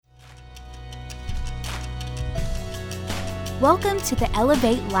Welcome to the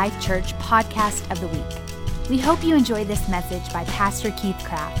Elevate Life Church podcast of the week. We hope you enjoy this message by Pastor Keith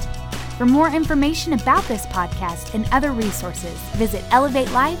Craft. For more information about this podcast and other resources, visit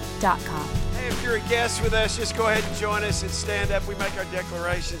elevatelife.com. Hey, if you're a guest with us, just go ahead and join us and stand up. We make our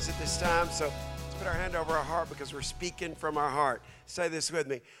declarations at this time, so let's put our hand over our heart because we're speaking from our heart. Say this with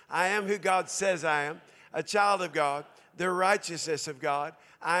me. I am who God says I am, a child of God, the righteousness of God.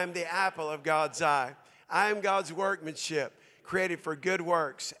 I am the apple of God's eye. I am God's workmanship, created for good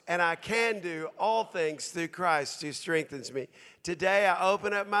works, and I can do all things through Christ who strengthens me. Today, I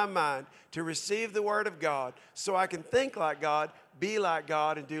open up my mind to receive the Word of God so I can think like God, be like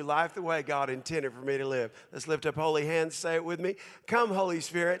God, and do life the way God intended for me to live. Let's lift up holy hands. Say it with me. Come, Holy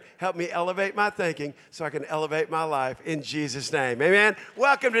Spirit, help me elevate my thinking so I can elevate my life in Jesus' name. Amen.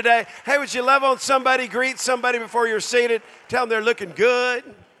 Welcome today. Hey, would you love on somebody, greet somebody before you're seated, tell them they're looking good.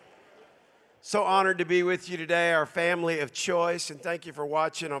 So honored to be with you today, our family of choice, and thank you for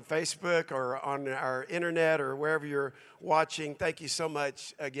watching on Facebook or on our internet or wherever you're watching. Thank you so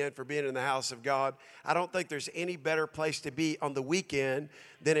much again for being in the house of God. I don't think there's any better place to be on the weekend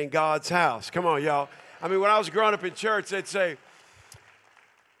than in God's house. Come on, y'all. I mean, when I was growing up in church, they'd say,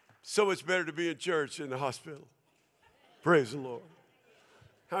 so much better to be in church than the hospital. Praise the Lord.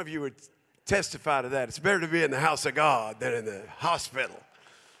 How many of you would testify to that? It's better to be in the house of God than in the hospital.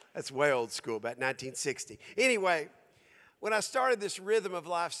 That's way old school, about 1960. Anyway, when I started this Rhythm of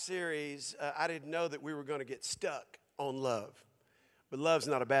Life series, I didn't know that we were going to get stuck on love. But love's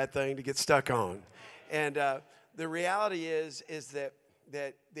not a bad thing to get stuck on. And the reality is that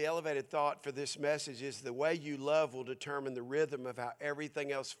the elevated thought for this message is the way you love will determine the rhythm of how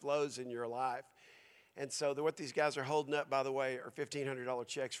everything else flows in your life. And so what these guys are holding up, by the way, are $1,500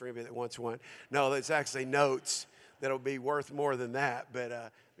 checks for anybody that wants one. No, it's actually notes that'll be worth more than that.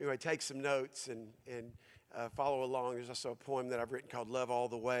 But anyway, take some notes and follow along. There's also a poem that I've written called Love All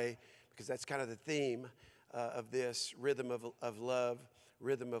the Way, because that's kind of the theme of this Rhythm of Love,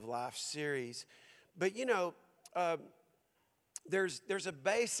 Rhythm of Life series. But, you know, there's a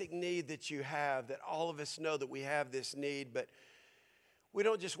basic need that you have that all of us know that we have this need, but we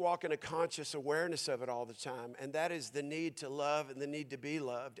don't just walk in a conscious awareness of it all the time, and that is the need to love and the need to be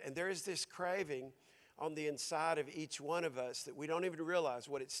loved. And there is this craving on the inside of each one of us that we don't even realize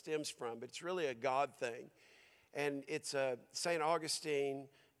what it stems from, but it's really a God thing. And it's St. Augustine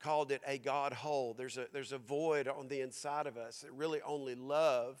called it a God hole. There's a void on the inside of us that really only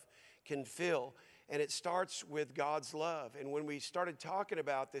love can fill. And it starts with God's love. And when we started talking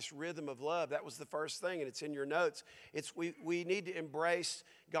about this rhythm of love, that was the first thing, and it's in your notes. It's we need to embrace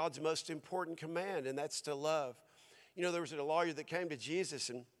God's most important command, and that's to love. You know, there was a lawyer that came to Jesus,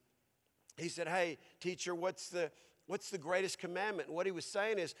 and he said, hey, teacher, what's the greatest commandment? And what he was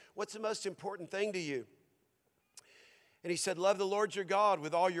saying is, what's the most important thing to you? And he said, love the Lord your God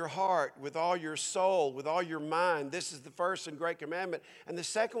with all your heart, with all your soul, with all your mind. This is the first and great commandment. And the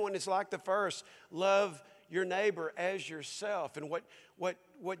second one is like the first, love your neighbor as yourself. And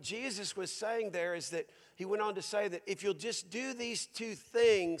what Jesus was saying there is that he went on to say that if you'll just do these two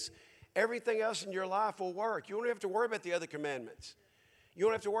things, everything else in your life will work. You don't have to worry about the other commandments. You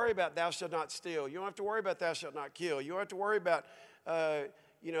don't have to worry about thou shalt not steal. You don't have to worry about thou shalt not kill. You don't have to worry about,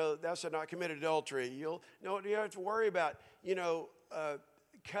 thou shalt not commit adultery. You don't have to worry about,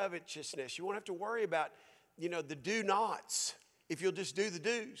 covetousness. You won't have to worry about, the do nots if you'll just do the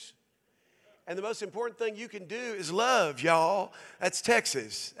do's. And the most important thing you can do is love, y'all. That's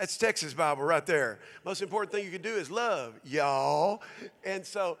Texas. That's Texas Bible right there. Most important thing you can do is love, y'all. And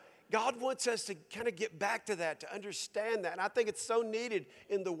so God wants us to kind of get back to that, to understand that. And I think it's so needed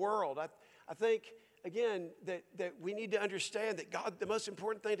in the world. I think, again, that we need to understand that God, the most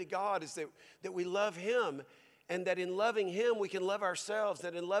important thing to God is that we love Him, and that in loving Him, we can love ourselves,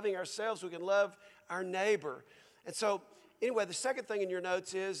 that in loving ourselves, we can love our neighbor. And so, anyway, the second thing in your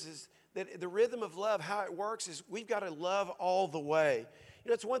notes is that the rhythm of love, how it works is we've got to love all the way.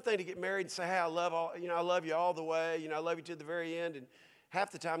 It's one thing to get married and say, hey, I love you all the way. I love you to the very end. And half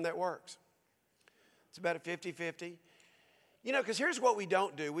the time that works. It's about a 50-50. Because here's what we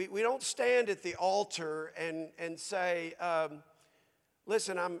don't do. We don't stand at the altar and say,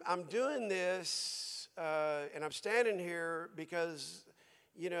 listen, I'm doing this and I'm standing here because,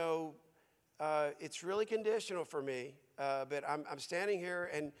 it's really conditional for me. But I'm standing here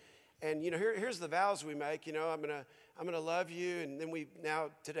and here's the vows we make. I'm gonna love you, and then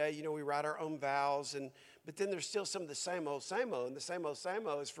today we write our own vows, but then there's still some of the same old, and the same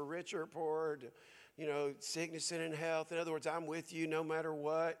old is for rich or poor, sickness and in health. In other words, I'm with you no matter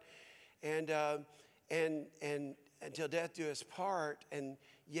what, and until death do us part. And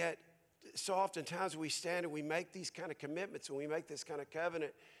yet so oftentimes we stand and we make these kind of commitments and we make this kind of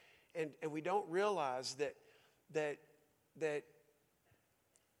covenant, and we don't realize that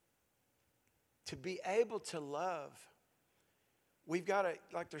to be able to love, we've got to,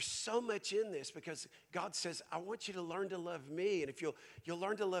 like, there's so much in this, because God says, I want you to learn to love me. And if you'll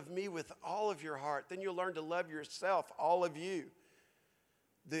learn to love me with all of your heart, then you'll learn to love yourself, all of you.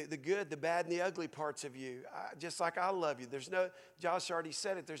 The good, the bad, and the ugly parts of you. Just like I love you. There's no, Josh already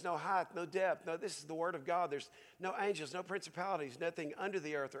said it, there's no height, no depth. No, this is the word of God. There's no angels, no principalities, nothing under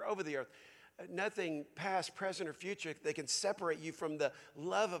the earth or over the earth. Nothing past, present, or future that can separate you from the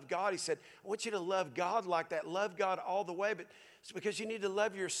love of God. He said, I want you to love God like that. Love God all the way. But it's because you need to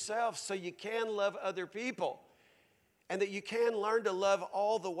love yourself so you can love other people. And that you can learn to love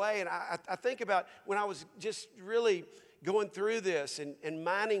all the way. And I think about when I was just really going through this and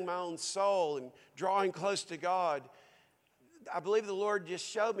mining my own soul and drawing close to God, I believe the Lord just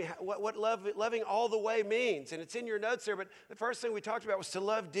showed me what loving all the way means. And it's in your notes there, but the first thing we talked about was to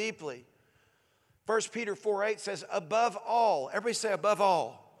love deeply. 1 Peter 4:8 says, above all, everybody say above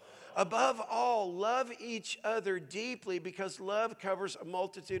all. Above all, love each other deeply, because love covers a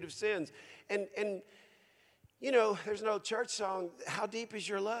multitude of sins. And you know, there's an old church song, how deep is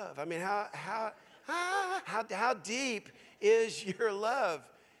your love? I mean, how deep is your love?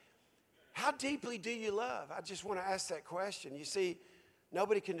 How deeply do you love? I just want to ask that question. You see,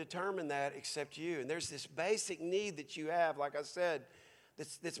 nobody can determine that except you. And there's this basic need that you have, like I said,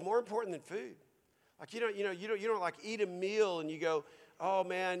 that's more important than food. Like you don't like eat a meal and you go, oh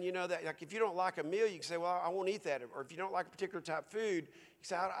man, you know that. Like if you don't like a meal, you can say, well, I won't eat that. Or if you don't like a particular type of food, you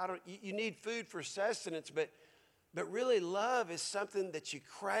say, I don't. You need food for sustenance, but really, love is something that you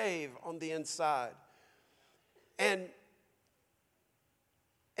crave on the inside. And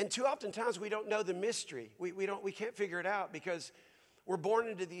too oftentimes we don't know the mystery. We can't figure it out because we're born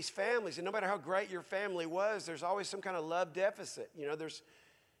into these families, and no matter how great your family was, there's always some kind of love deficit. You know,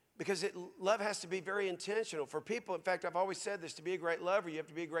 because love has to be very intentional for people. In fact, I've always said this: to be a great lover, you have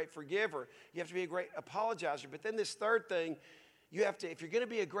to be a great forgiver. You have to be a great apologizer. But then this third thing, you have to, if you're going to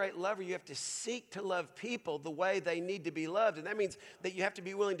be a great lover, you have to seek to love people the way they need to be loved. And that means that you have to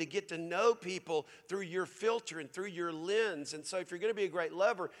be willing to get to know people through your filter and through your lens. And so if you're going to be a great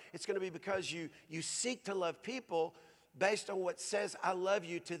lover, it's going to be because you seek to love people based on what says, I love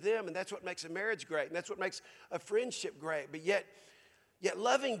you to them. And that's what makes a marriage great. And that's what makes a friendship great. But yet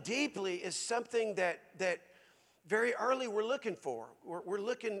loving deeply is something that very early we're looking for. We're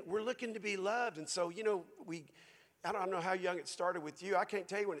looking to be loved. And so, you know, I don't know how young it started with you. I can't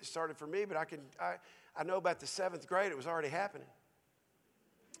tell you when it started for me, but I know about the 7th grade, it was already happening.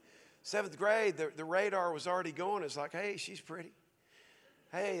 7th grade, the radar was already going. It's like, hey, she's pretty.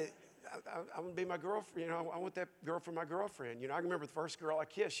 Hey, I'm going to be my girlfriend. You know, I want that girl for my girlfriend. You know, I can remember the first girl I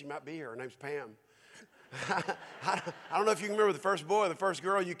kissed. She might be here. Her name's Pam. I don't know if you can remember the first boy or the first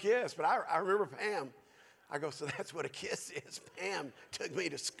girl you kissed, but I remember Pam. I go, so that's what a kiss is. Pam took me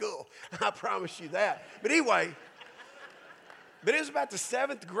to school. I promise you that. But anyway, but it was about the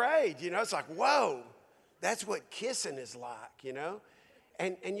 7th grade, you know. It's like, whoa, that's what kissing is like, you know.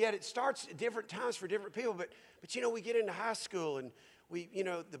 And yet it starts at different times for different people. But you know, we get into high school and we, you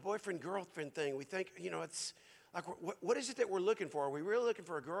know, the boyfriend-girlfriend thing, we think, you know, it's like, what is it that we're looking for? Are we really looking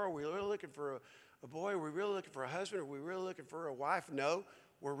for a girl? Are we really looking for a boy? Are we really looking for a husband? Are we really looking for a wife? No,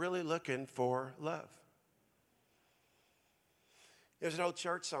 we're really looking for love. There's an old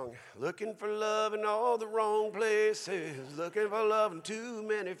church song, looking for love in all the wrong places, looking for love in too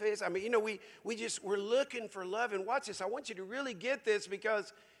many faces. I mean, you know, we're looking for love. And watch this. I want you to really get this,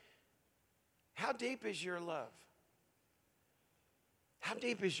 because how deep is your love? How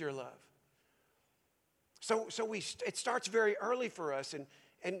deep is your love? So it starts very early for us.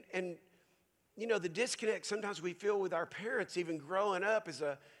 And you know, the disconnect sometimes we feel with our parents, even growing up, is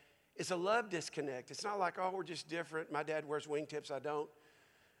a love disconnect. It's not like, oh, we're just different. My dad wears wingtips, I don't.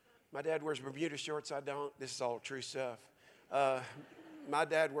 My dad wears Bermuda shorts, I don't. This is all true stuff. My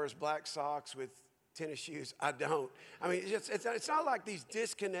dad wears black socks with tennis shoes, I don't. I mean, it's not like these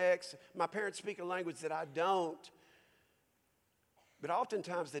disconnects. My parents speak a language that I don't. But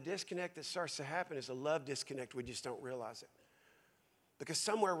oftentimes the disconnect that starts to happen is a love disconnect. We just don't realize it. Because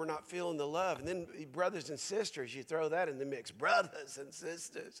somewhere we're not feeling the love. And then brothers and sisters, you throw that in the mix. Brothers and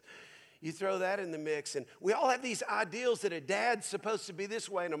sisters, you throw that in the mix. And we all have these ideals that a dad's supposed to be this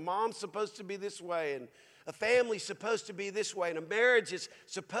way, and a mom's supposed to be this way, and a family's supposed to be this way, and a marriage is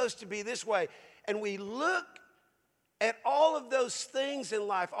supposed to be this way. And we look at all of those things in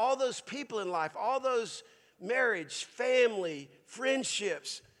life, all those people in life, all those marriage, family,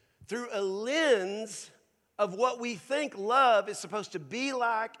 friendships, through a lens of what we think love is supposed to be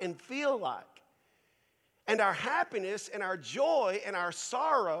like and feel like. And our happiness and our joy and our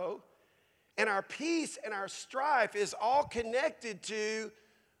sorrow and our peace and our strife is all connected to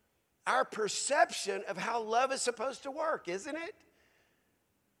our perception of how love is supposed to work, isn't it?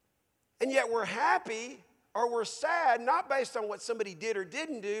 And yet we're happy or we're sad, not based on what somebody did or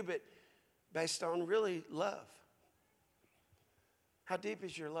didn't do, but based on really love. How deep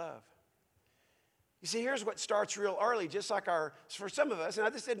is your love? You see, here's what starts real early, just like for some of us,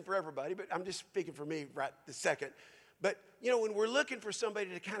 and this isn't for everybody, but I'm just speaking for me right this second. But, when we're looking for somebody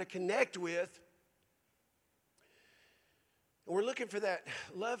to kind of connect with, and we're looking for that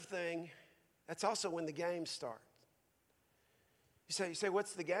love thing, that's also when the game starts. You say,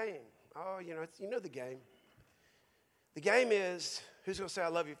 what's the game? Oh, you know the game. The game is, who's going to say I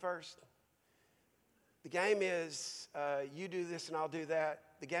love you first? The game is, you do this and I'll do that.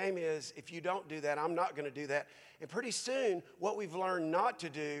 The game is, if you don't do that, I'm not going to do that. And pretty soon, what we've learned not to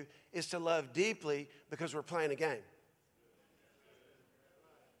do is to love deeply because we're playing a game.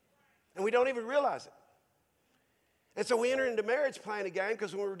 And we don't even realize it. And so we enter into marriage playing a game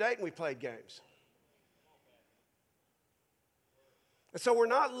because when we were dating, we played games. And so we're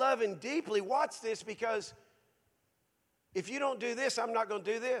not loving deeply. Watch this, because if you don't do this, I'm not going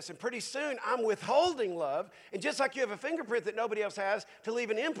to do this. And pretty soon, I'm withholding love. And just like you have a fingerprint that nobody else has to leave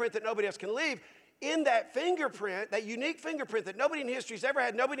an imprint that nobody else can leave, in that fingerprint, that unique fingerprint that nobody in history has ever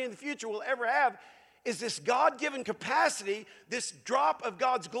had, nobody in the future will ever have, is this God-given capacity, this drop of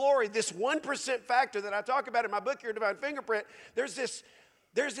God's glory, this 1% factor that I talk about in my book here, Divine Fingerprint. There's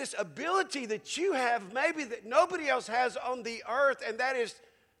this ability that you have maybe that nobody else has on the earth, and that is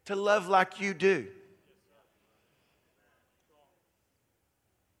to love like you do.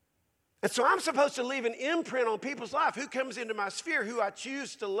 And so I'm supposed to leave an imprint on people's life. Who comes into my sphere, who I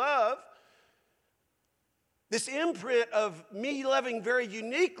choose to love. This imprint of me loving very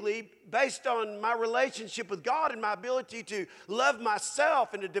uniquely based on my relationship with God and my ability to love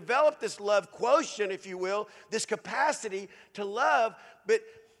myself and to develop this love quotient, if you will, this capacity to love. But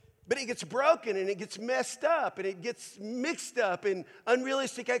it gets broken and it gets messed up and it gets mixed up in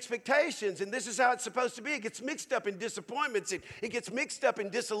unrealistic expectations. And this is how it's supposed to be. It gets mixed up in disappointments and it gets mixed up in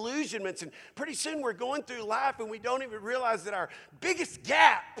disillusionments. And pretty soon we're going through life and we don't even realize that our biggest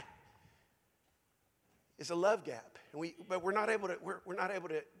gap is a love gap. But we're not able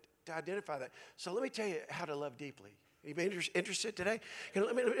to identify that. So let me tell you how to love deeply. Anybody interested today?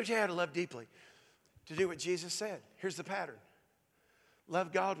 Let me tell you how to love deeply. To do what Jesus said. Here's the pattern.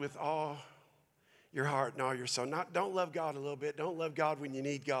 Love God with all your heart and all your soul. Don't love God a little bit. Don't love God when you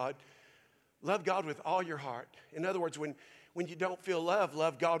need God. Love God with all your heart. In other words, when you don't feel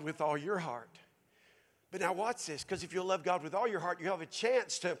love God with all your heart. But now watch this, because if you'll love God with all your heart, you have a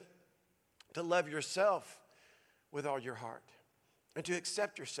chance to love yourself with all your heart. And to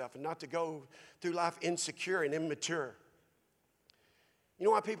accept yourself and not to go through life insecure and immature. You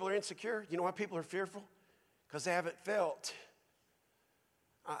know why people are insecure? You know why people are fearful? Because they haven't felt.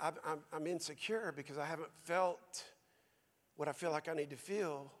 I'm insecure because I haven't felt what I feel like I need to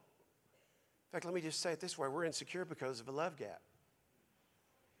feel. In fact, let me just say it this way. We're insecure because of a love gap.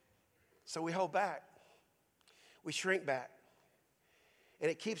 So we hold back. We shrink back. And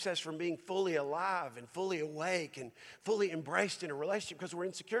it keeps us from being fully alive and fully awake and fully embraced in a relationship because we're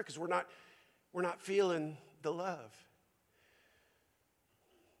insecure, because we're not feeling the love.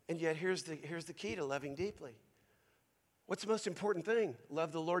 And yet here's the key to loving deeply. What's the most important thing?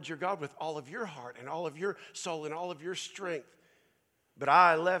 Love the Lord your God with all of your heart and all of your soul and all of your strength. But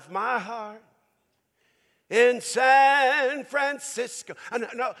I left my heart in San Francisco.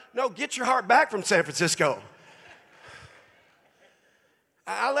 No, get your heart back from San Francisco.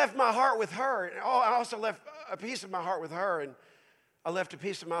 I left my heart with her. And I also left a piece of my heart with her. And I left a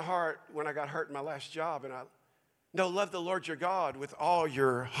piece of my heart when I got hurt in my last job. And love the Lord your God with all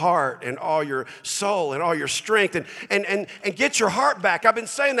your heart and all your soul and all your strength. And get your heart back. I've been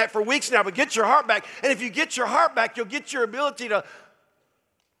saying that for weeks now, but get your heart back. And if you get your heart back, you'll get your ability to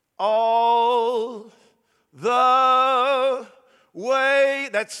all the way.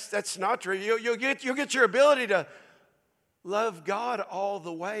 That's not true. You'll get your ability to love God all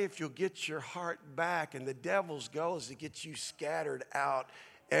the way if you'll get your heart back. And the devil's goal is to get you scattered out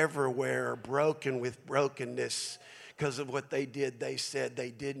everywhere, broken with brokenness because of what they did, they said they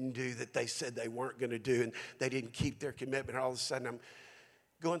didn't do, that they said they weren't going to do, and they didn't keep their commitment. All of a sudden, I'm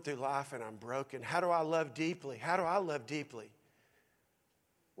going through life and I'm broken. How do I love deeply? How do I love deeply?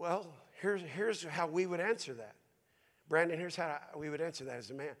 Well, here's how we would answer that. Brandon, here's how we would answer that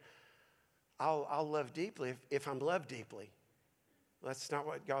as a man. I'll love deeply if I'm loved deeply. Well, that's not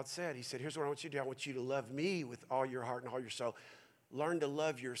what God said. He said, here's what I want you to do. I want you to love me with all your heart and all your soul. Learn to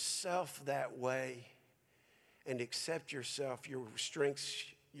love yourself that way and accept yourself, your strengths,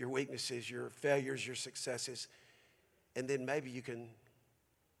 your weaknesses, your failures, your successes. And then maybe you can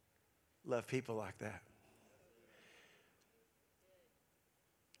love people like that.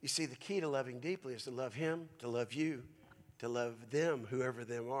 You see, the key to loving deeply is to love him, to love you, to love them, whoever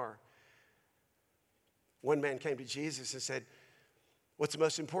them are. One man came to Jesus and said, what's the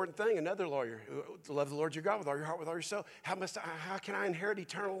most important thing? Another lawyer, to love the Lord your God with all your heart, with all your soul. How can I inherit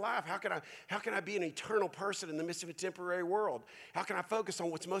eternal life? How can I be an eternal person in the midst of a temporary world? How can I focus on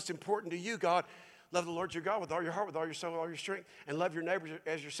what's most important to you, God? Love the Lord your God with all your heart, with all your soul, with all your strength, and love your neighbor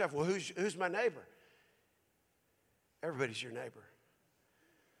as yourself. Well, who's my neighbor? Everybody's your neighbor.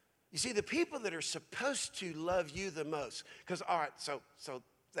 You see, the people that are supposed to love you the most, because, all right, so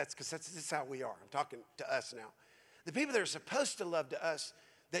that's how we are. I'm talking to us now. The people that are supposed to love to us,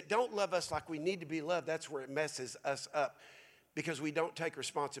 that don't love us like we need to be loved, that's where it messes us up. Because we don't take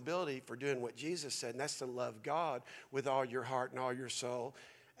responsibility for doing what Jesus said, and that's to love God with all your heart and all your soul.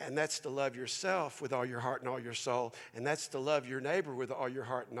 And that's to love yourself with all your heart and all your soul. And that's to love your neighbor with all your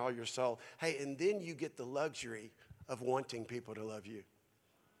heart and all your soul. Hey, and then you get the luxury of wanting people to love you.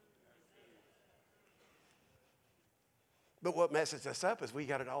 But what messes us up is we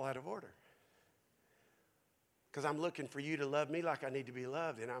got it all out of order. Because I'm looking for you to love me like I need to be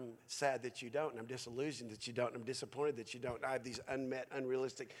loved, and I'm sad that you don't, and I'm disillusioned that you don't, and I'm disappointed that you don't. I have these unmet,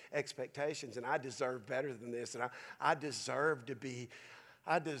 unrealistic expectations, and I deserve better than this, and I deserve to be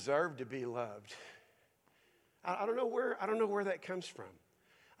loved. I don't know where that comes from.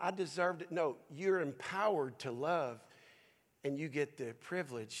 I deserve it. No, you're empowered to love, and you get the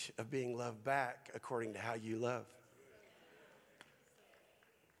privilege of being loved back according to how you love.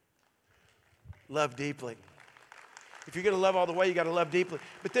 Love deeply. If you're going to love all the way, you got to love deeply.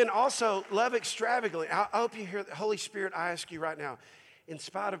 But then also love extravagantly. I hope you hear the Holy Spirit. I ask you right now, in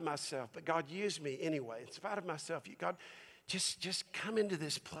spite of myself, but God, use me anyway. In spite of myself, God, just come into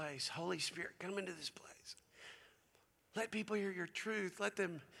this place. Holy Spirit, come into this place. Let people hear your truth. Let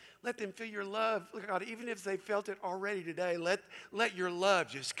them feel your love. Look, God, even if they felt it already today, let your love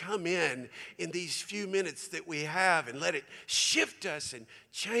just come in these few minutes that we have, and let it shift us and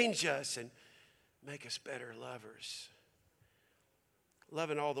change us and make us better lovers.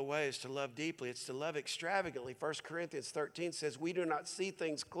 Loving all the way is to love deeply. It's to love extravagantly. 1 Corinthians 13 says, we do not see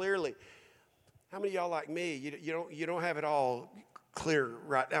things clearly. How many of y'all like me, you don't have it all clear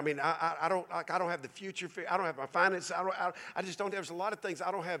right now? I mean, I don't have the future. I don't have my finances. I just don't. There's a lot of things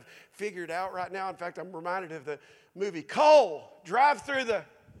I don't have figured out right now. In fact, I'm reminded of the movie Cole, Drive Through the...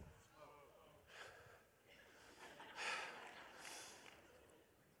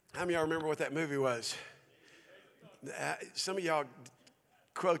 How many of y'all remember what that movie was? Some of y'all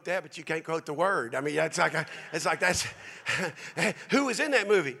quote that, but you can't quote the word. I mean, it's like that's who was in that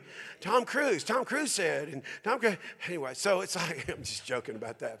movie? Tom Cruise. Tom Cruise said, and anyway. So it's like, I'm just joking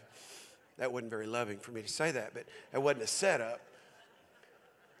about that. That wasn't very loving for me to say that, but that wasn't a setup.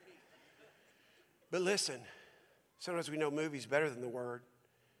 But listen, sometimes we know movies better than the word.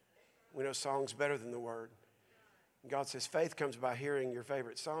 We know songs better than the word. And God says faith comes by hearing your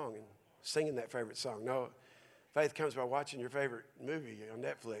favorite song and singing that favorite song. No, faith comes by watching your favorite movie on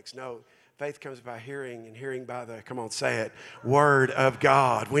Netflix. No, faith comes by hearing, and hearing by the, come on, say it, Word of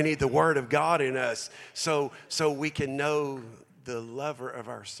God. We need the Word of God in us so we can know the lover of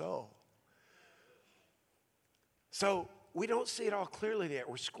our soul. So we don't see it all clearly yet.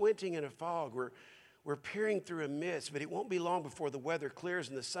 We're squinting in a fog. We're peering through a mist, but it won't be long before the weather clears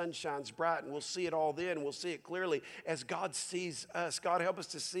and the sun shines bright, and we'll see it all then. We'll see it clearly as God sees us. God, help us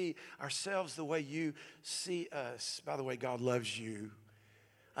to see ourselves the way you see us. By the way, God loves you.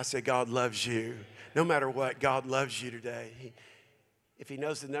 I say God loves you. No matter what, God loves you today. If he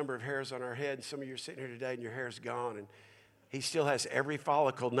knows the number of hairs on our head, and some of you are sitting here today and your hair's gone, and he still has every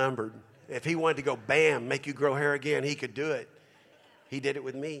follicle numbered. If he wanted to go, bam, make you grow hair again, he could do it. He did it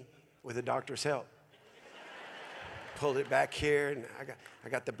with me, with a doctor's help. Pulled it back here, and I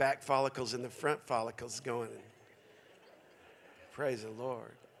got the back follicles and the front follicles going. Praise the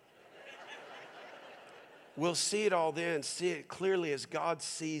Lord. We'll see it all then, see it clearly as God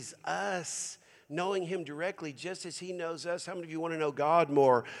sees us, knowing him directly just as he knows us. How many of you want to know God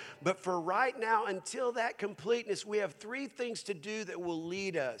more? But for right now, until that completeness, we have three things to do that will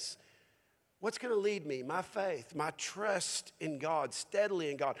lead us. What's going to lead me? My faith, my trust in God,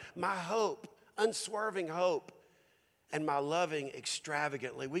 steadily in God, my hope, unswerving hope, and my loving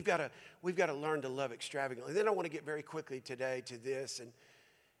extravagantly. We've got to learn to love extravagantly. Then I want to get very quickly today to this, and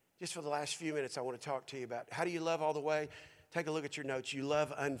just for the last few minutes, I want to talk to you about how do you love all the way? Take a look at your notes. You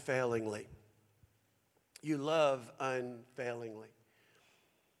love unfailingly. You love unfailingly.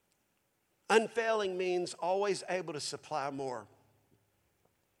 Unfailing means always able to supply more.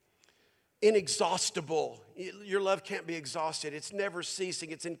 Inexhaustible. Your love can't be exhausted. It's never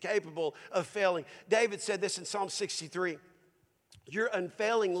ceasing. It's incapable of failing. David said this in Psalm 63. Your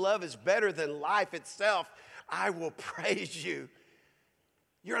unfailing love is better than life itself. I will praise you.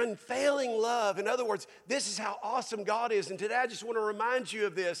 Your unfailing love. In other words, this is how awesome God is. And today I just want to remind you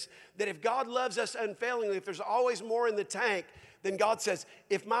of this, that if God loves us unfailingly, if there's always more in the tank, then God says,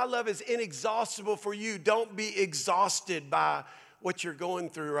 if my love is inexhaustible for you, don't be exhausted by what you're going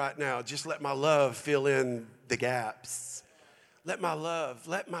through right now. Just let my love fill in the gaps. Let my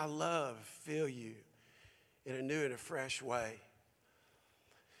love fill you in a new and a fresh way.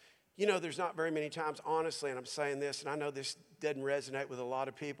 You know, there's not very many times, honestly, and I'm saying this, and I know this doesn't resonate with a lot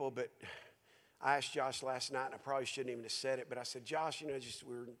of people, but I asked Josh last night, and I probably shouldn't even have said it, but I said, Josh, you know,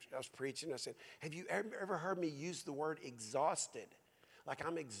 I was preaching, I said, have you ever heard me use the word exhausted? Like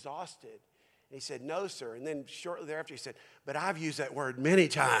I'm exhausted. And he said, no, sir. And then shortly thereafter, he said, but I've used that word many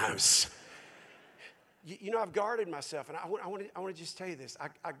times. You know, I've guarded myself, and I want to just tell you this.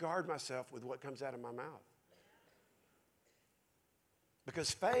 I guard myself with what comes out of my mouth.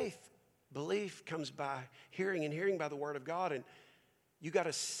 Because belief comes by hearing, and hearing by the word of God. And you got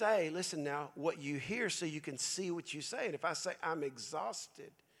to say, listen now, what you hear so you can see what you say. And if I say I'm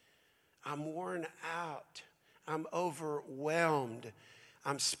exhausted, I'm worn out, I'm overwhelmed,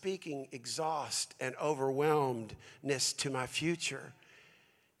 I'm speaking exhaust and overwhelmedness to my future.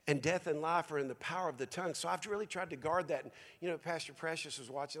 And death and life are in the power of the tongue. So I've really tried to guard that. And, you know, Pastor Precious was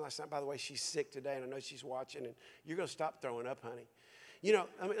watching last night. By the way, she's sick today, and I know she's watching. And you're going to stop throwing up, honey. You know,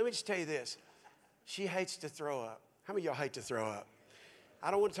 let me just tell you this. She hates to throw up. How many of y'all hate to throw up? I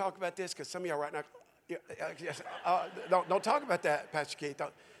don't want to talk about this because some of y'all right now, don't talk about that, Pastor Keith.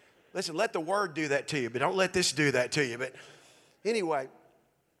 Listen, let the word do that to you, but don't let this do that to you. But anyway,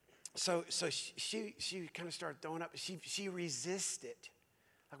 so she kind of started throwing up. She resists it.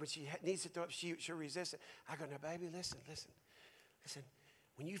 Like when she needs to throw up, she'll resist it. I go, now, baby, listen.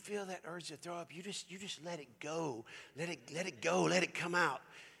 When you feel that urge to throw up, you just let it go. Let it go. Let it come out.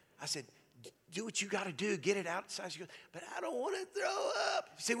 I said, do what you got to do. Get it outside. She goes, but I don't want to throw up.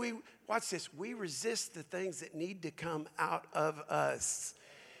 See, watch this. We resist the things that need to come out of us.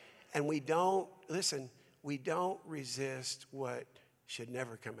 And we don't resist what should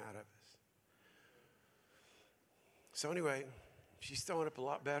never come out of us. So anyway, she's throwing up a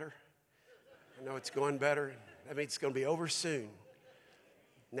lot better. I know it's going better. That means it's going to be over soon.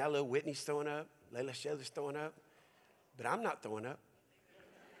 Now little Whitney's throwing up. Layla Shelley's throwing up. But I'm not throwing up.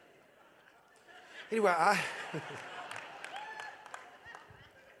 Anyway,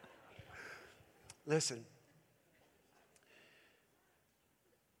 listen.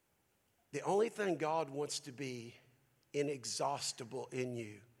 The only thing God wants to be inexhaustible in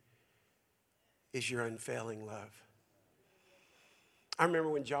you is your unfailing love. I remember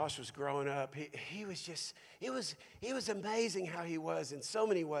when Josh was growing up, he was just, it was amazing how he was in so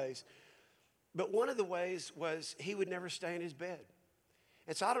many ways. But one of the ways was he would never stay in his bed.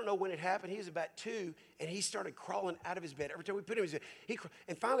 And so I don't know when it happened. He was about 2, and he started crawling out of his bed. Every time we put him in his bed,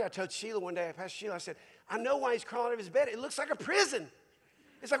 and finally I told Sheila one day, Pastor Sheila, I said, I know why he's crawling out of his bed. It looks like a prison.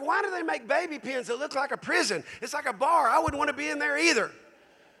 It's like, why do they make baby pens that look like a prison? It's like a bar. I wouldn't want to be in there either.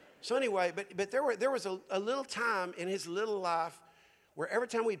 So anyway, but there was a little time in his little life where every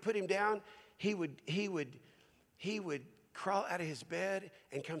time we'd put him down, he would crawl out of his bed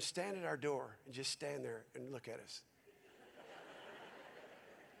and come stand at our door and just stand there and look at us.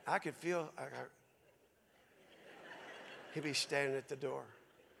 I could feel he'd be standing at the door,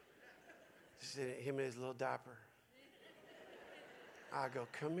 just him in his little diaper. I go,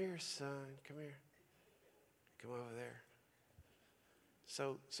 come here, son, come here. Come over there.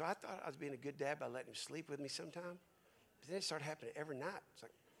 So I thought I was being a good dad by letting him sleep with me sometime. But then it started happening every night. It's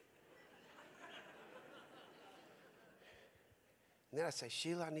like, and then I say,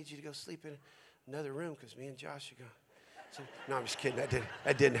 Sheila, I need you to go sleep in another room because me and Josh are going. So, no, I'm just kidding.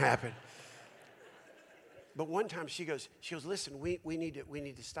 That didn't happen. But one time she goes, listen, we need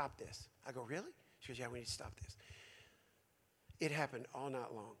to stop this. I go, really? She goes, yeah, we need to stop this. It happened all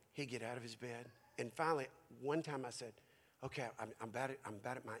night long. He'd get out of his bed, and finally, one time I said, okay, I'm about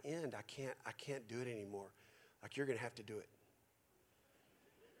at my end. I can't do it anymore. Like, you're going to have to do it.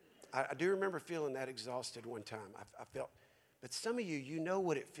 I do remember feeling that exhausted one time. I felt, but some of you know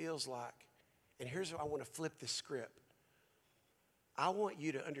what it feels like. And here's what I want to flip the script. I want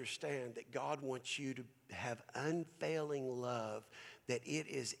you to understand that God wants you to have unfailing love that it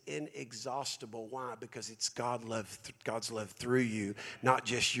is inexhaustible. Why? Because it's God's love through you, not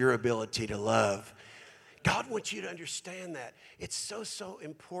just your ability to love. God wants you to understand that. It's so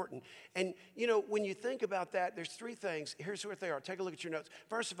important. And, when you think about that, there's three things. Here's what they are. Take a look at your notes.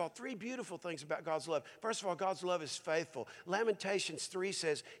 First of all, three beautiful things about God's love. First of all, God's love is faithful. Lamentations 3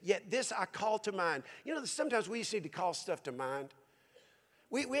 says, yet this I call to mind. Sometimes we just need to call stuff to mind.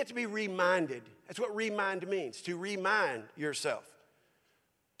 We have to be reminded. That's what remind means, to remind yourself.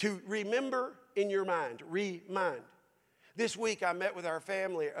 To remember in your mind, remind. This week, I met with our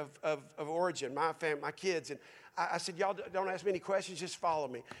family of origin, my family, my kids, and I said, y'all don't ask me any questions, just follow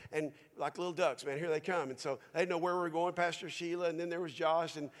me. And like little ducks, man, here they come. And so they know where we're going, Pastor Sheila, and then there was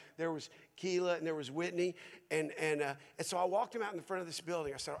Josh, and there was Keela, and there was Whitney. And so I walked them out in the front of this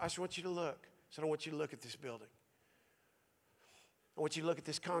building. I said, I just want you to look. I said, I want you to look at this building. I want you to look at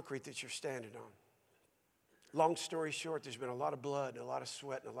this concrete that you're standing on. Long story short, there's been a lot of blood and a lot of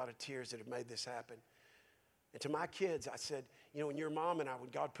sweat and a lot of tears that have made this happen. And to my kids, I said, when your mom and I, when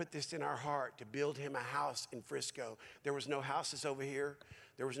God put this in our heart to build him a house in Frisco, there was no houses over here.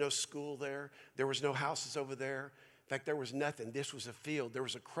 There was no school there. There was no houses over there. In fact, there was nothing. This was a field. There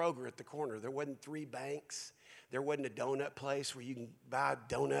was a Kroger at the corner. There wasn't 3 banks. There wasn't a donut place where you can buy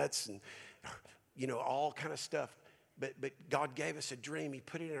donuts and, all kind of stuff. But God gave us a dream. He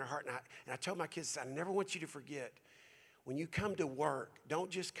put it in our heart. And I told my kids, I never want you to forget. When you come to work, don't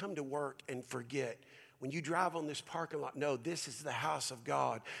just come to work and forget. When you drive on this parking lot, no, this is the house of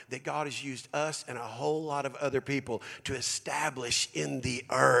God that God has used us and a whole lot of other people to establish in the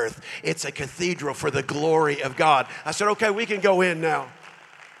earth. It's a cathedral for the glory of God. I said, okay, we can go in now.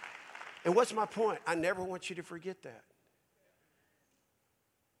 And what's my point? I never want you to forget that.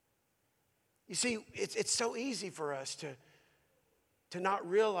 You see, it's so easy for us to not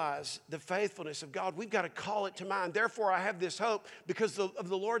realize the faithfulness of God. We've got to call it to mind. Therefore, I have this hope because of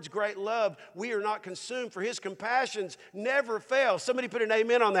the Lord's great love. We are not consumed, for his compassions never fail. Somebody put an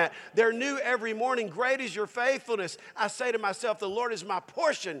amen on that. They're new every morning. Great is your faithfulness. I say to myself, the Lord is my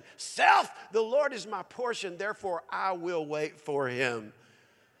portion. The Lord is my portion. Therefore, I will wait for him.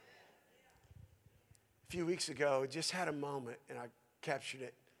 A few weeks ago, I just had a moment, and I captured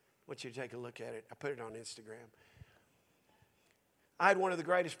it. I want you to take a look at it. I put it on Instagram. I had one of the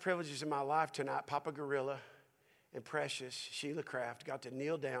greatest privileges in my life tonight. Papa Gorilla and precious Sheila Craft got to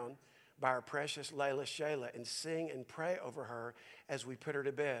kneel down by our precious Layla Shayla and sing and pray over her as we put her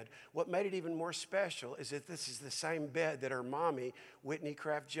to bed. What made it even more special is that this is the same bed that her mommy, Whitney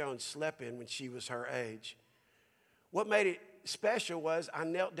Craft Jones, slept in when she was her age. What made it special was I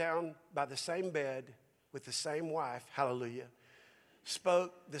knelt down by the same bed with the same wife, hallelujah,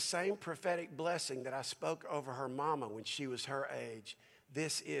 spoke the same prophetic blessing that I spoke over her mama when she was her age.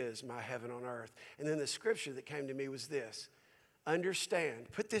 This is my heaven on earth. And then the scripture that came to me was this.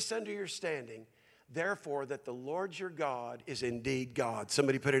 Understand, put this under your standing, therefore that the Lord your God is indeed God.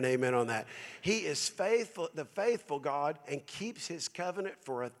 Somebody put an amen on that. He is faithful, the faithful God, and keeps his covenant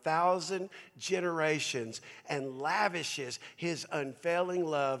for 1,000 generations and lavishes his unfailing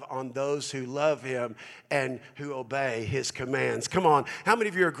love on those who love him and who obey his commands. Come on, how many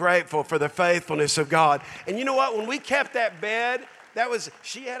of you are grateful for the faithfulness of God? And you know what? When we kept that bed,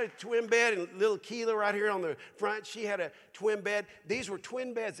 she had a twin bed, and little Keela right here on the front, she had a twin bed. These were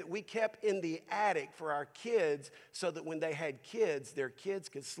twin beds that we kept in the attic for our kids so that when they had kids, their kids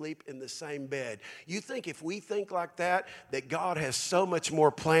could sleep in the same bed. You think if we think like that God has so much more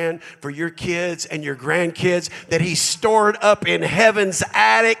planned for your kids and your grandkids that he's stored up in heaven's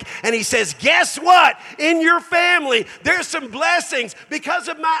attic, and he says, guess what? In your family, there's some blessings because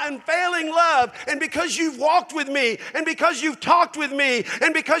of my unfailing love, and because you've walked with me, and because you've talked with me,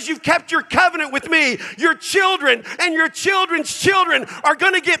 and because you've kept your covenant with me, your children and your children's children are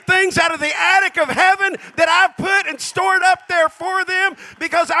going to get things out of the attic of heaven that I've put and stored up there for them,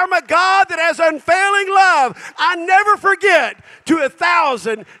 because I'm a God that has unfailing love. I never forget to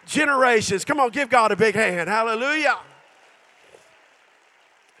 1,000 generations. Come on, give God a big hand. Hallelujah.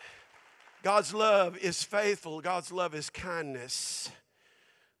 God's love is faithful. God's love is kindness.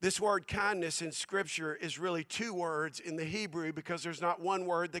 This word kindness in Scripture is really 2 words in the Hebrew because there's not one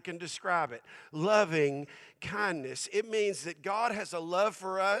word that can describe it. Loving kindness. It means that God has a love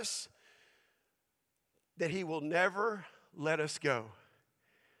for us that he will never let us go.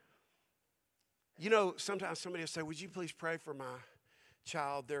 You know, sometimes somebody will say, would you please pray for my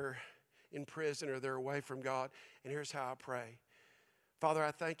child? They're in prison or they're away from God. And here's how I pray. Father,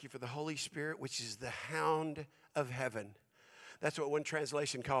 I thank you for the Holy Spirit, which is the hound of heaven. That's what one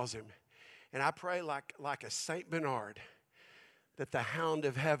translation calls him. And I pray like a Saint Bernard that the hound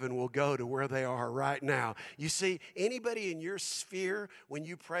of heaven will go to where they are right now. You see, anybody in your sphere, when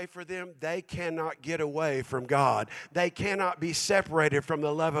you pray for them, they cannot get away from God. They cannot be separated from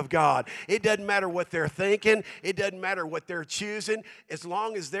the love of God. It doesn't matter what they're thinking. It doesn't matter what they're choosing. As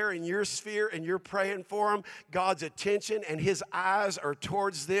long as they're in your sphere and you're praying for them, God's attention and His eyes are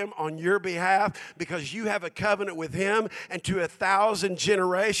towards them on your behalf, because you have a covenant with Him, and to 1,000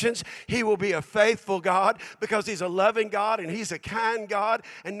 generations, He will be a faithful God, because He's a loving God and He's a kind God.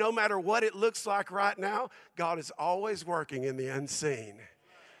 And no matter what it looks like right now, God is always working in the unseen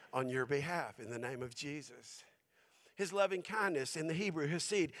on your behalf in the name of Jesus. His loving kindness in the Hebrew,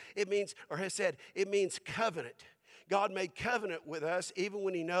 hesed, it means, or hesed, it means covenant. God made covenant with us even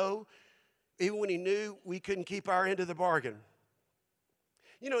when He knew we couldn't keep our end of the bargain.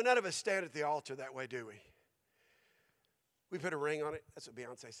 You know, none of us stand at the altar that way, do we? We put a ring on it. That's what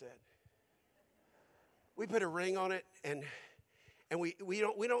Beyonce said. We put a ring on it, and we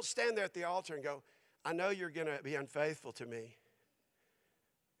don't stand there at the altar and go, I know you're going to be unfaithful to me.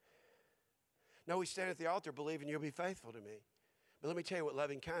 No, we stand at the altar believing you'll be faithful to me. But let me tell you what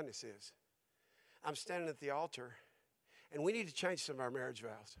loving kindness is. I'm standing at the altar, and we need to change some of our marriage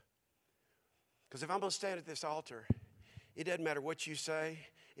vows. Because if I'm going to stand at this altar, it doesn't matter what you say.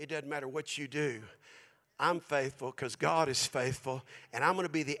 It doesn't matter what you do. I'm faithful because God is faithful, and I'm going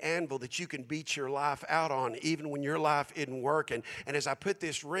to be the anvil that you can beat your life out on even when your life isn't working. And as I put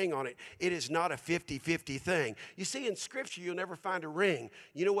this ring on it, it is not a 50-50 thing. You see, in Scripture, you'll never find a ring.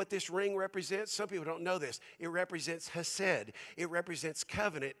 You know what this ring represents? Some people don't know this. It represents hesed. It represents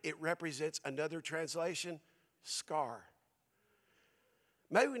covenant. It represents, another translation, scar.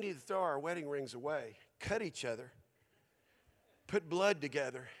 Maybe we need to throw our wedding rings away, cut each other, put blood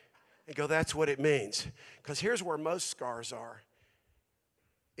together, and go, that's what it means. Because here's where most scars are.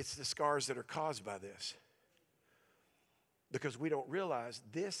 It's the scars that are caused by this. Because we don't realize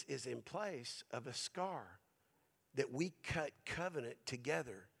this is in place of a scar that we cut covenant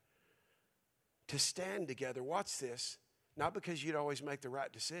together to stand together. Watch this. Not because you'd always make the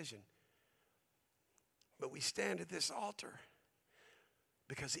right decision, but we stand at this altar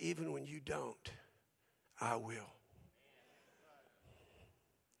because even when you don't, I will.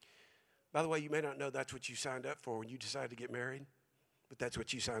 By the way, you may not know that's what you signed up for when you decided to get married, but that's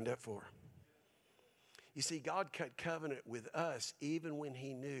what you signed up for. You see, God cut covenant with us even when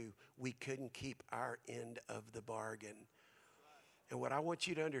He knew we couldn't keep our end of the bargain. And what I want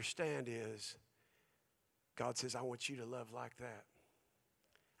you to understand is, God says, I want you to love like that.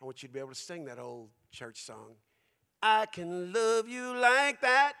 I want you to be able to sing that old church song. I can love you like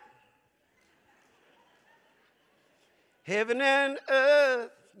that. Heaven and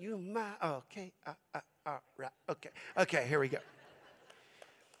earth. You my, okay, right, okay, here we go.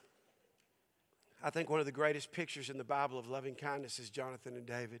 I think one of the greatest pictures in the Bible of loving kindness is Jonathan and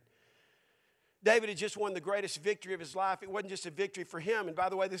David. David had just won the greatest victory of his life. It wasn't just a victory for him. And by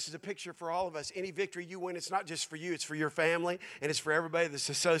the way, this is a picture for all of us. Any victory you win, it's not just for you. It's for your family, and it's for everybody that's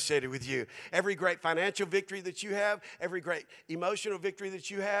associated with you. Every great financial victory that you have, every great emotional victory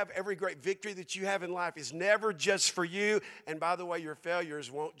that you have, every great victory that you have in life is never just for you. And by the way, your failures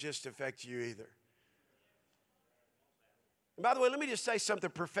won't just affect you either. And by the way, let me just say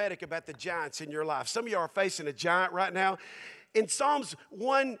something prophetic about the giants in your life. Some of you are facing a giant right now. In Psalms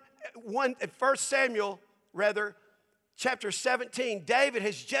 1 Samuel, chapter 17, David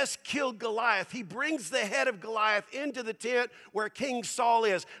has just killed Goliath. He brings the head of Goliath into the tent where King Saul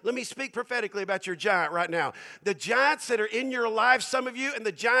is. Let me speak prophetically about your giant right now. The giants that are in your life, some of you, and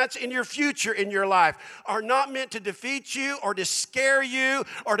the giants in your future in your life are not meant to defeat you or to scare you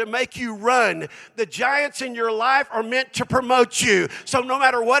or to make you run. The giants in your life are meant to promote you. So no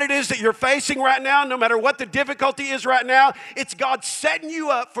matter what it is that you're facing right now, no matter what the difficulty is right now, it's God setting you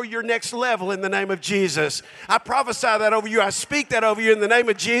up for your next level in the name of Jesus. I prophesy that over you. I speak that over you in the name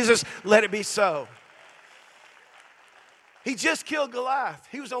of Jesus. Let it be so. He just killed Goliath.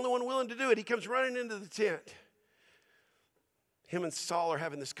 He was the only one willing to do it. He comes running into the tent. Him and Saul are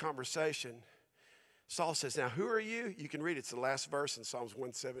having this conversation. Saul says, now who are you? You can read it. It's the last verse in Psalms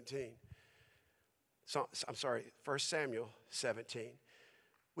 117. I'm sorry, 1 Samuel 17.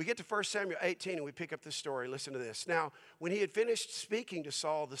 We get to 1 Samuel 18 and we pick up this story. Listen to this. Now, when he had finished speaking to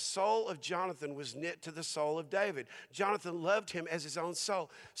Saul, the soul of Jonathan was knit to the soul of David. Jonathan loved him as his own soul.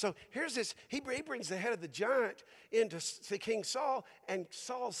 So here's this. He brings the head of the giant into King Saul, and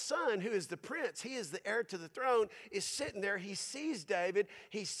Saul's son, who is the prince, he is the heir to the throne, is sitting there. He sees David.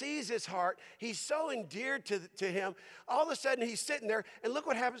 He sees his heart. He's so endeared to him. All of a sudden, he's sitting there, and look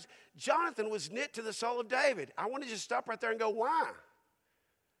what happens. Jonathan was knit to the soul of David. I want to just stop right there and go, why?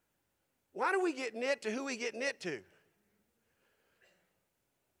 Why do we get knit to who we get knit to?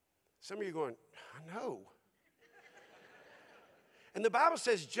 Some of you are going, I know. And the Bible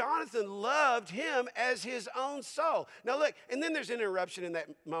says Jonathan loved him as his own soul. Now look, and then there's an interruption in that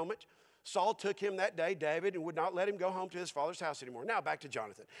moment. Saul took him that day, David, and would not let him go home to his father's house anymore. Now back to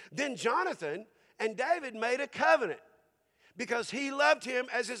Jonathan. Then Jonathan and David made a covenant because he loved him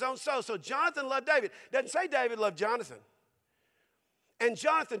as his own soul. So Jonathan loved David. Doesn't say David loved Jonathan. And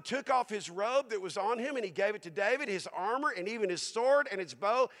Jonathan took off his robe that was on him and he gave it to David, his armor and even his sword and his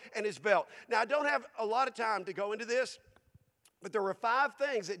bow and his belt. Now I don't have a lot of time to go into this, but there were 5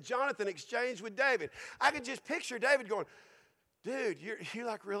 things that Jonathan exchanged with David. I could just picture David going, dude, you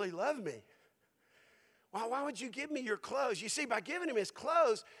like really love me. Why would you give me your clothes? You see, by giving him his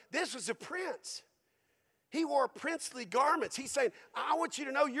clothes, this was a prince. He wore princely garments. He's saying, I want you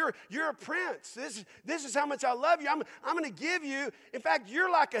to know you're a prince. This is how much I love you. I'm going to give you, in fact,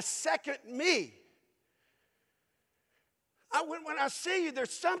 you're like a second me. When I see you,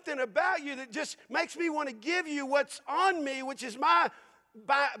 there's something about you that just makes me want to give you what's on me, which is by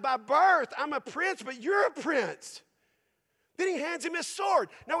birth, I'm a prince, but you're a prince. Then he hands him his sword.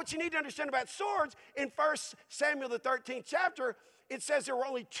 Now, what you need to understand about swords, in 1 Samuel, the 13th chapter, it says there were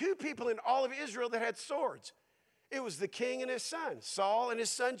only 2 people in all of Israel that had swords. It was the king and his son, Saul and his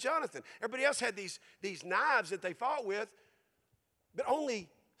son Jonathan. Everybody else had these knives that they fought with, but only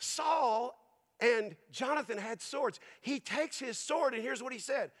Saul and Jonathan had swords. He takes his sword, and here's what he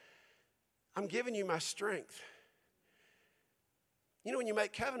said. I'm giving you my strength. You know, when you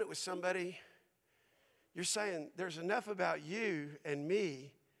make covenant with somebody, you're saying, there's enough about you and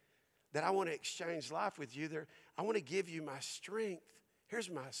me that I want to exchange life with you. I want to give you my strength. Here's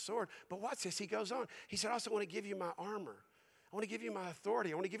my sword. But watch this. He goes on. He said, I also want to give you my armor. I want to give you my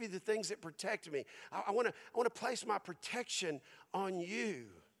authority. I want to give you the things that protect me. I want to place my protection on you.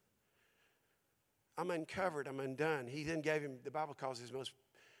 I'm uncovered. I'm undone. He then gave him, the Bible calls his most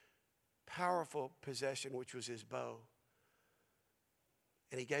powerful possession, which was his bow.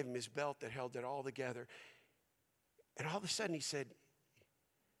 And he gave him his belt that held it all together. And all of a sudden he said,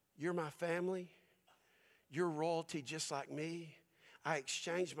 you're my family. You're royalty just like me. I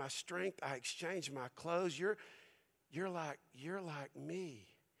exchanged my strength. I exchanged my clothes. You're like me.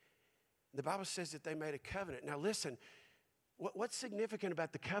 The Bible says that they made a covenant. Now listen, what's significant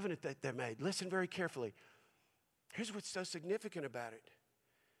about the covenant that they made? Listen very carefully. Here's what's so significant about it.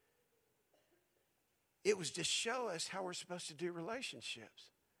 It was to show us how we're supposed to do relationships.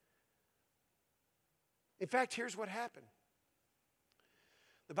 In fact, here's what happened.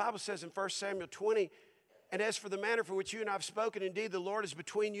 The Bible says in 1 Samuel 20, and as for the manner for which you and I have spoken, indeed the Lord is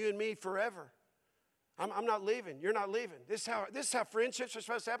between you and me forever. I'm not leaving. You're not leaving. This is how friendships are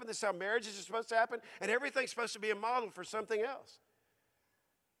supposed to happen. This is how marriages are supposed to happen. And everything's supposed to be a model for something else.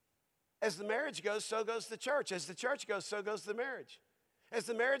 As the marriage goes, so goes the church. As the church goes, so goes the marriage. As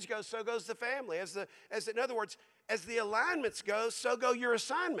the marriage goes, so goes the family. In other words, as the alignments go, so go your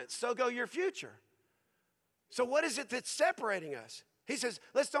assignments, so go your future. So what is it that's separating us? He says,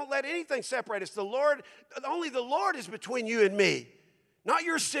 let's don't let anything separate us. Only the Lord is between you and me. Not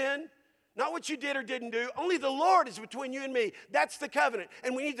your sin, not what you did or didn't do. Only the Lord is between you and me. That's the covenant.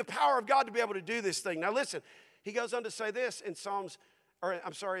 And we need the power of God to be able to do this thing. Now listen, he goes on to say this in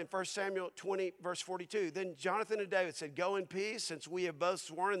in 1 Samuel 20, verse 42. Then Jonathan and David said, go in peace, since we have both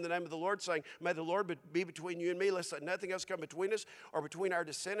sworn in the name of the Lord, saying, may the Lord be between you and me. Let's let nothing else come between us or between our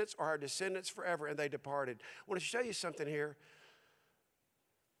descendants or our descendants forever. And they departed. I want to show you something here.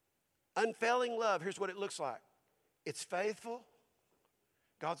 Unfailing love, here's what it looks like. It's faithful.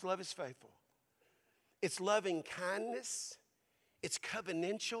 God's love is faithful. It's loving kindness. It's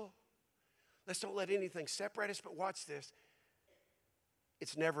covenantal. Let's don't let anything separate us, but watch this.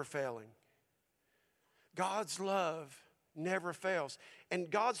 It's never failing. God's love never fails. And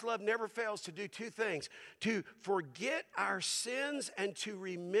God's love never fails to do 2 things. To forget our sins and to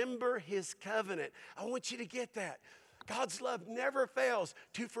remember his covenant. I want you to get that. God's love never fails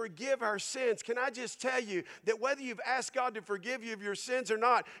to forgive our sins. Can I just tell you that whether you've asked God to forgive you of your sins or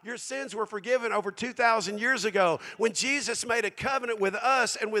not, your sins were forgiven over 2,000 years ago when Jesus made a covenant with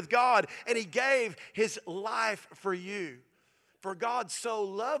us and with God, and he gave his life for you. For God so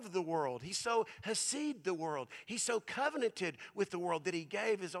loved the world, he so hasid the world, he so covenanted with the world that he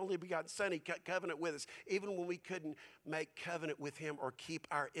gave his only begotten son. He cut covenant with us, even when we couldn't make covenant with him or keep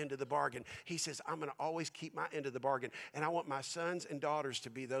our end of the bargain. He says, I'm going to always keep my end of the bargain. And I want my sons and daughters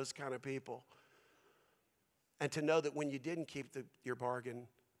to be those kind of people. And to know that when you didn't keep your bargain,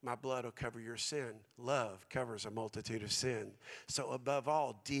 my blood will cover your sin. Love covers a multitude of sin. So above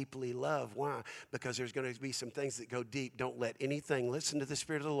all, deeply love. Why? Because there's going to be some things that go deep. Don't let anything, listen to the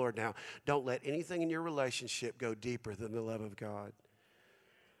Spirit of the Lord now. Don't let anything in your relationship go deeper than the love of God.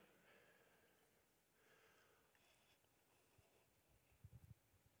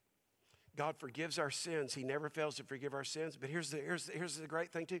 God forgives our sins. He never fails to forgive our sins. But here's the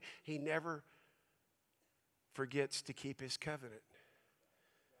great thing too. He never forgets to keep his covenant.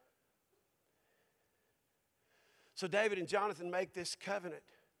 So David and Jonathan make this covenant.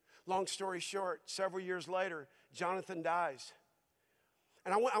 Long story short, several years later, Jonathan dies.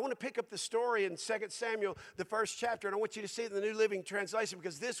 And I want to pick up the story in 2 Samuel, the first chapter, and I want you to see it in the New Living Translation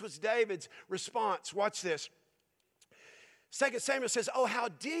because this was David's response. Watch this. 2 Samuel says, "Oh, how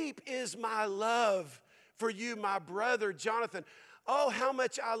deep is my love for you, my brother Jonathan. Oh, how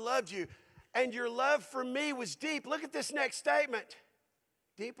much I loved you. And your love for me was deep." Look at this next statement.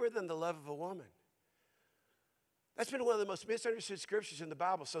 Deeper than the love of a woman. That's been one of the most misunderstood scriptures in the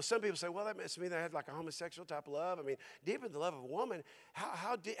Bible. So some people say, well, that must mean they had like a homosexual type of love. I mean, deeper than the love of a woman.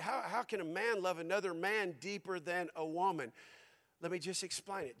 How can a man love another man deeper than a woman? Let me just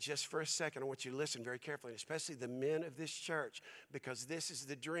explain it just for a second. I want you to listen very carefully, and especially the men of this church, because this is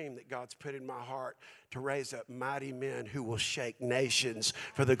the dream that God's put in my heart to raise up mighty men who will shake nations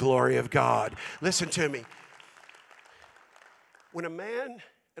for the glory of God. Listen to me. When a man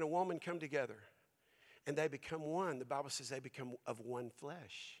and a woman come together, and they become one, the Bible says they become of one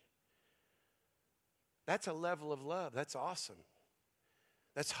flesh. That's a level of love. That's awesome.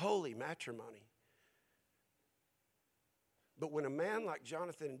 That's holy matrimony. But when a man like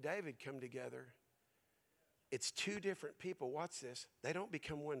Jonathan and David come together, it's two different people. Watch this. They don't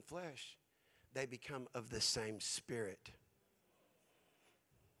become one flesh. They become of the same spirit.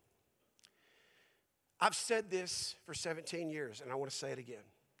 I've said this for 17 years, and I want to say it again.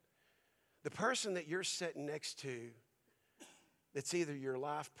 The person that you're sitting next to, that's either your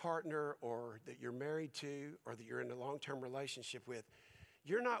life partner or that you're married to or that you're in a long-term relationship with,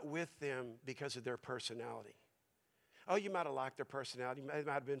 you're not with them because of their personality. Oh, you might have liked their personality. It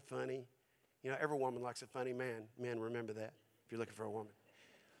might have been funny. You know, every woman likes a funny man. Men, remember that if you're looking for a woman.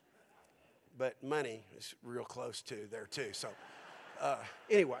 But money is real close to there too. So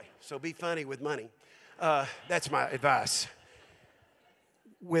anyway, so be funny with money. That's my advice.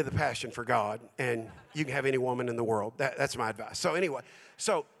 With a passion for God, and you can have any woman in the world. That's my advice. So anyway,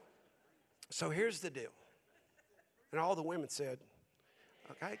 so here's the deal. And all the women said,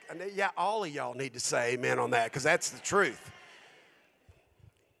 okay, yeah, all of y'all need to say amen on that because that's the truth.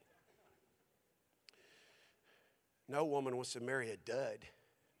 No woman wants to marry a dud.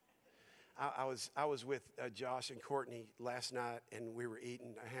 I was with Josh and Courtney last night, and we were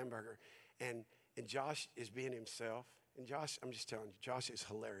eating a hamburger, and Josh is being himself. And Josh, I'm just telling you, Josh is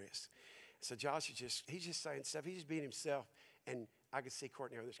hilarious. So Josh he's just saying stuff. He's just being himself. And I could see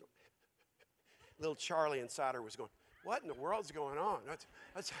Courtney over there going, little Charlie inside her was going, what in the world's going on?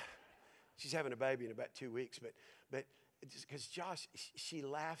 She's having a baby in about 2 weeks. But because Josh, she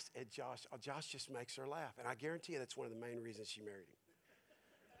laughs at Josh. Josh just makes her laugh. And I guarantee you that's one of the main reasons she married him.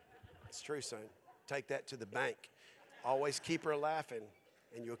 It's true, son. Take that to the bank. Always keep her laughing,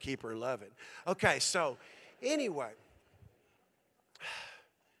 and you'll keep her loving. Okay, so anyway.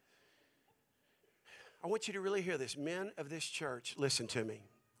 I want you to really hear this. Men of this church, listen to me.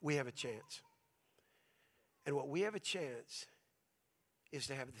 We have a chance. And what we have a chance is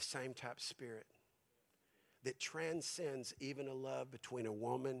to have the same type of spirit that transcends even a love between a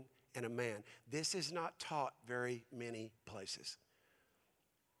woman and a man. This is not taught very many places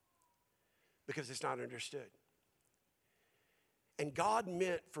because it's not understood. And God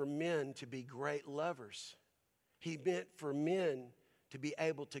meant for men to be great lovers. He meant for men to be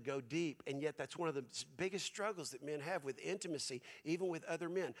able to go deep. And yet that's one of the biggest struggles that men have with intimacy, even with other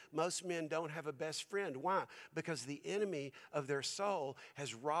men. Most men don't have a best friend. Why? Because the enemy of their soul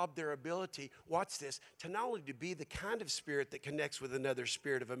has robbed their ability, watch this, to not only to be the kind of spirit that connects with another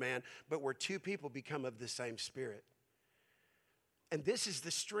spirit of a man, but where two people become of the same spirit. And this is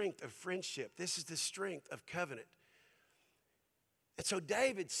the strength of friendship. This is the strength of covenant. And so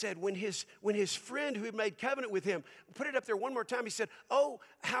David said when his friend who had made covenant with him, put it up there one more time, he said, oh,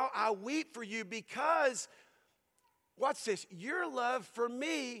 how I weep for you because, watch this, your love for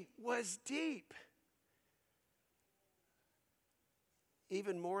me was deep.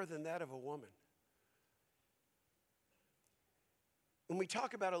 Even more than that of a woman. When we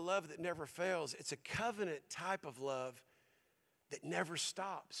talk about a love that never fails, it's a covenant type of love that never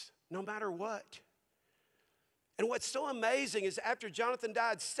stops, no matter what. And what's so amazing is after Jonathan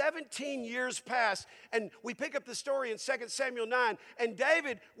died, 17 years passed, and we pick up the story in 2 Samuel 9, and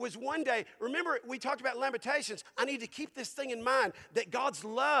David was one day, remember we talked about Lamentations, I need to keep this thing in mind, that God's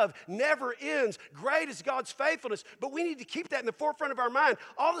love never ends. Great is God's faithfulness, but we need to keep that in the forefront of our mind.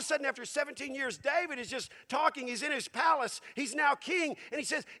 All of a sudden, after 17 years, David is just talking, he's in his palace, he's now king, and he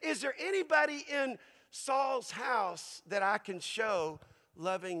says, is there anybody in Saul's house that I can show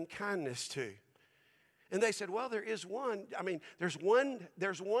loving kindness to? And they said, well, there is one. I mean, there's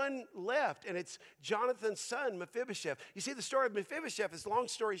one left, and it's Jonathan's son, Mephibosheth. You see, the story of Mephibosheth is, long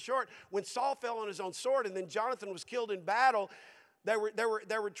story short, when Saul fell on his own sword and then Jonathan was killed in battle, they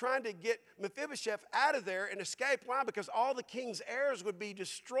were trying to get Mephibosheth out of there and escape. Why? Because all the king's heirs would be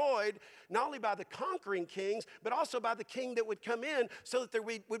destroyed, not only by the conquering kings, but also by the king that would come in, so that there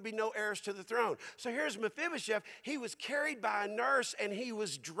would be no heirs to the throne. So here's Mephibosheth. He was carried by a nurse, and he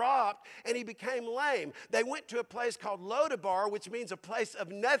was dropped, and he became lame. They went to a place called Lodabar, which means a place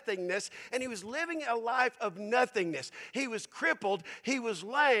of nothingness, and he was living a life of nothingness. He was crippled. He was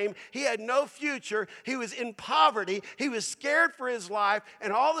lame. He had no future. He was in poverty. He was scared for his life,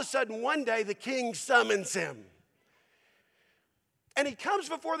 and all of a sudden one day the king summons him. And he comes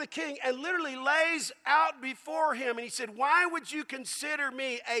before the king and literally lays out before him, and he said, why would you consider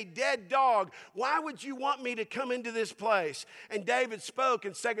me a dead dog? Why would you want me to come into this place? And David spoke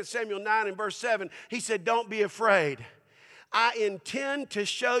in 2 Samuel 9 and verse 7. He said, don't be afraid. I intend to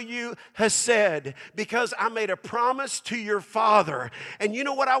show you Hesed, because I made a promise to your father. And you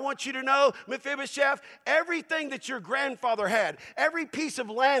know what I want you to know, Mephibosheth? Everything that your grandfather had, every piece of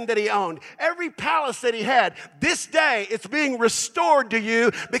land that he owned, every palace that he had, this day it's being restored to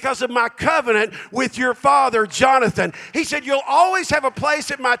you because of my covenant with your father, Jonathan. He said, you'll always have a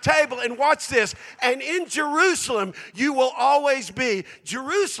place at my table, and watch this, and in Jerusalem you will always be.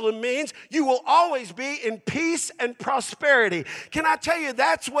 Jerusalem means you will always be in peace and prosperity. Can I tell you,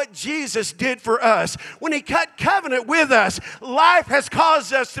 that's what Jesus did for us. When he cut covenant with us, life has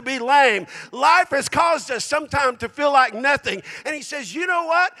caused us to be lame. Life has caused us sometimes to feel like nothing. And he says, you know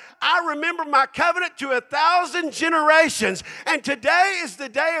what? I remember my covenant to 1,000 generations. And today is the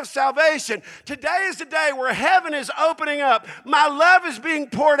day of salvation. Today is the day where heaven is opening up. My love is being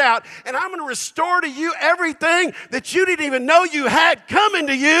poured out. And I'm going to restore to you everything that you didn't even know you had coming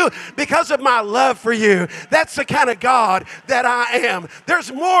to you because of my love for you. That's the kind of God that I am.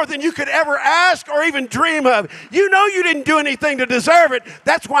 There's more than you could ever ask or even dream of. You know you didn't do anything to deserve it.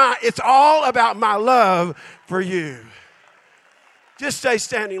 That's why it's all about my love for you. Just stay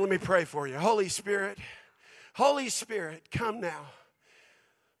standing. Let me pray for you. Holy Spirit, come now.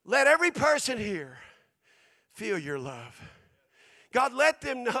 Let every person here feel your love. God, let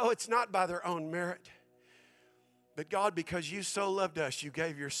them know it's not by their own merit, but God, because you so loved us, you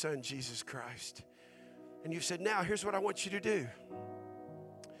gave your son, Jesus Christ. And you said, now, here's what I want you to do.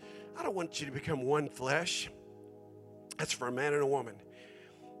 I don't want you to become one flesh. That's for a man and a woman.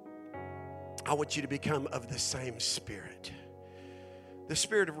 I want you to become of the same spirit. The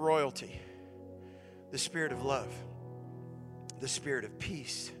spirit of royalty. The spirit of love. The spirit of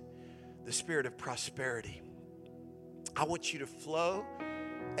peace. The spirit of prosperity. I want you to flow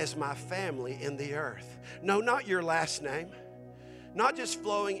as my family in the earth. No, not your last name. Not just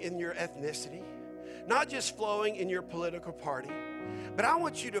flowing in your ethnicity. Not just flowing in your political party, but I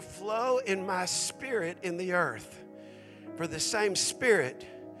want you to flow in my spirit in the earth. For the same spirit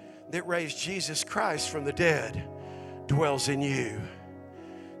that raised Jesus Christ from the dead dwells in you.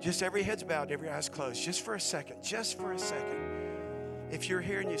 Just every head's bowed and every eye's closed. Just for a second. If you're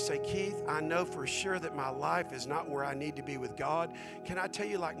here and you say, Keith, I know for sure that my life is not where I need to be with God. Can I tell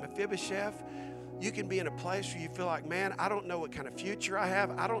you, like Mephibosheth, you can be in a place where you feel like, man, I don't know what kind of future I have.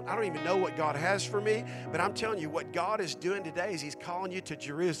 I don't even know what God has for me. But I'm telling you, what God is doing today is He's calling you to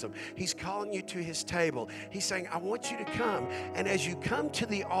Jerusalem. He's calling you to His table. He's saying, I want you to come. And as you come to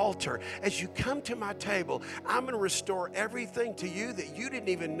the altar, as you come to my table, I'm going to restore everything to you that you didn't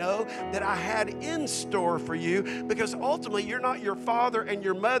even know that I had in store for you. Because ultimately, you're not your father and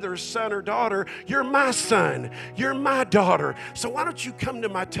your mother's son or daughter. You're my son. You're my daughter. So why don't you come to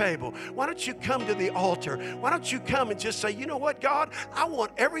my table? Why don't you come to the altar? Why don't you come and just say, you know what, God, I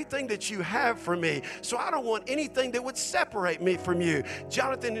want everything that you have for me. So I don't want anything that would separate me from you.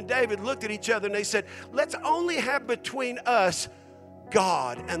 Jonathan and David looked at each other and they said, let's only have between us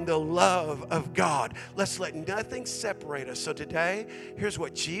God and the love of God. Let's let nothing separate us. So today, here's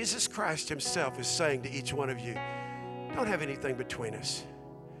what Jesus Christ Himself is saying to each one of you. Don't have anything between us.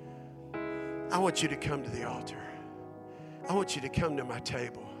 I want you to come to the altar. I want you to come to my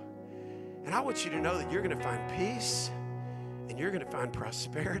table. And I want you to know that you're going to find peace, and you're going to find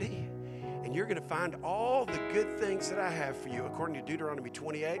prosperity, and you're going to find all the good things that I have for you, according to Deuteronomy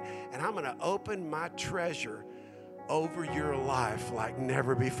 28. And I'm going to open my treasure over your life like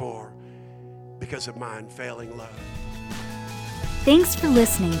never before because of my unfailing love. Thanks for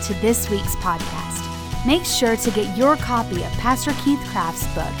listening to this week's podcast. Make sure to get your copy of Pastor Keith Craft's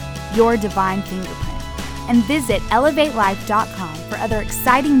book, Your Divine Fingerprint, and visit ElevateLife.com for other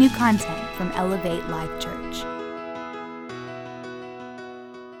exciting new content from Elevate Life Church.